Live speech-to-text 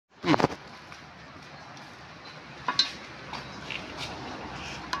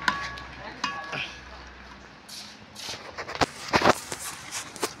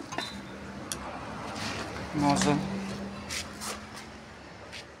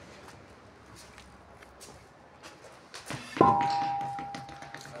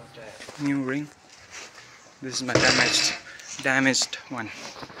new ring. This is my damaged one.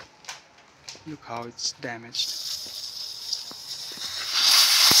 Look how it's damaged.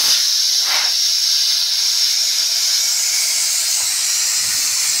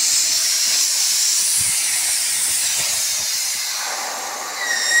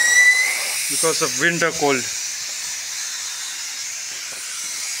 Because of winter cold.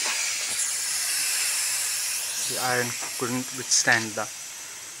 The iron couldn't withstand the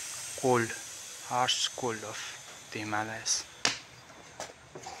cold, harsh cold of the Himalayas.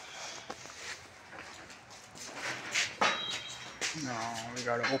 Now we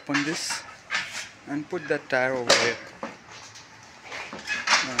gotta open this and put that tire over here.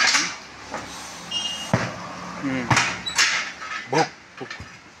 Boop, boop.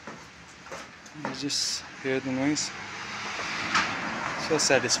 You just hear the noise. So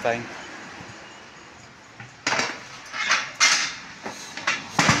satisfying.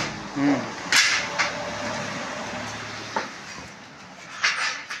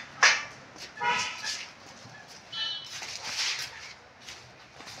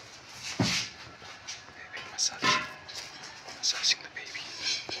 Massaging the baby.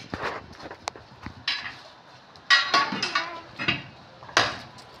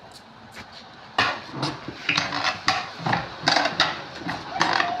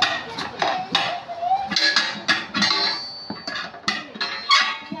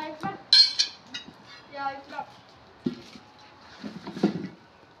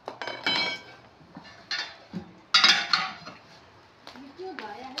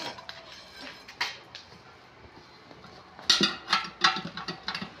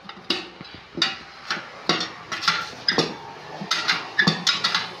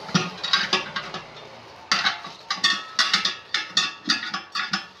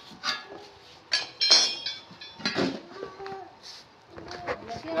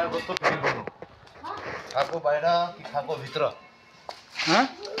 खाको बाहिर कि खाको भित्र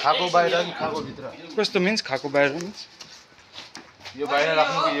खाको बाहिर कि खाको भित्र कस्तो means खाको बाहिर means यो बाहिर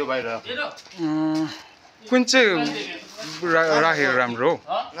राख्नु कि यो बाहिर राख्नु कुन चाहिँ राखेको राम्रो हो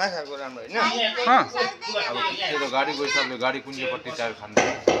नखाएको राम्रो हैन अब त्यो त गाडीको हिसाबले गाडी कुन चाहिँ पट्टि टायर खान्छ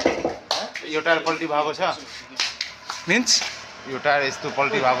यो टायर पल्टी भएको छ मिन्स यो टायर यस्तो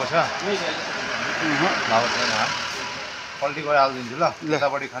पल्टी भएको छ भएको छैन पल्टी गरि हाल्दिन्छु ल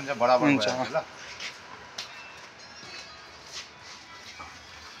यतापट्टि खान्छ बराबर हुन्छ ल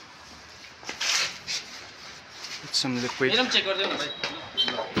some liquid एकदम चेक गर्दियौ न भाइ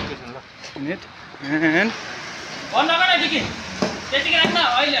in it and बन्द गर्न दिकी त्यतिकै राख्न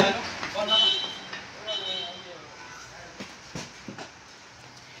अहिले हाल्नु बन्द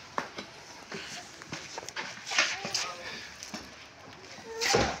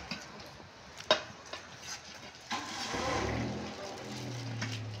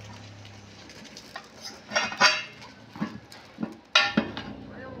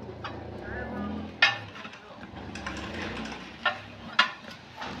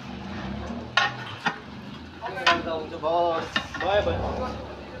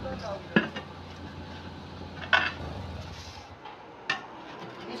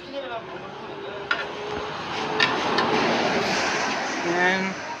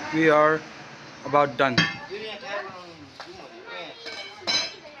and we are about done.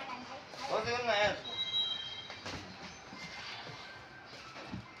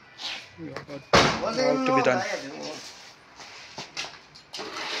 We are about to be done.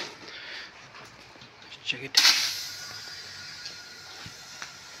 Check it.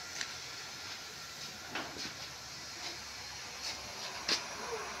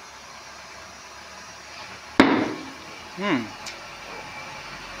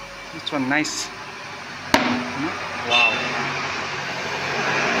 This one nice. Wow.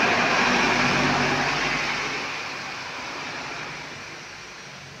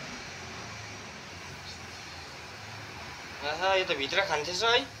 यो त भित्र खान्छेछ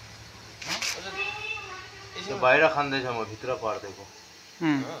है यो बाहिर खान्दैछ म भित्र पार्दैको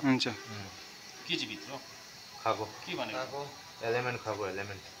हुन्छ के चाहिँ भित्र खाको के भनेको खाको एलिमेन्ट खाको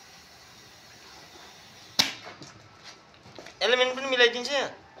एलिमेन्ट पनि मिलाइदिन्छ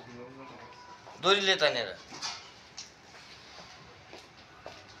दोरीले तानेर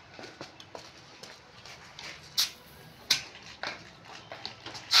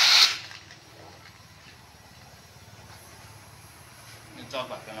जब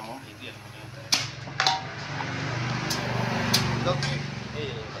भएकोलाई म खिचिहाल्छु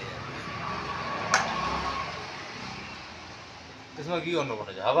त्यसमा के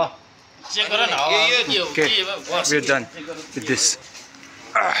गर्नुपर्छ हावा चेक गर न Okay, we're done with this.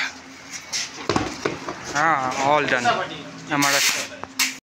 All done.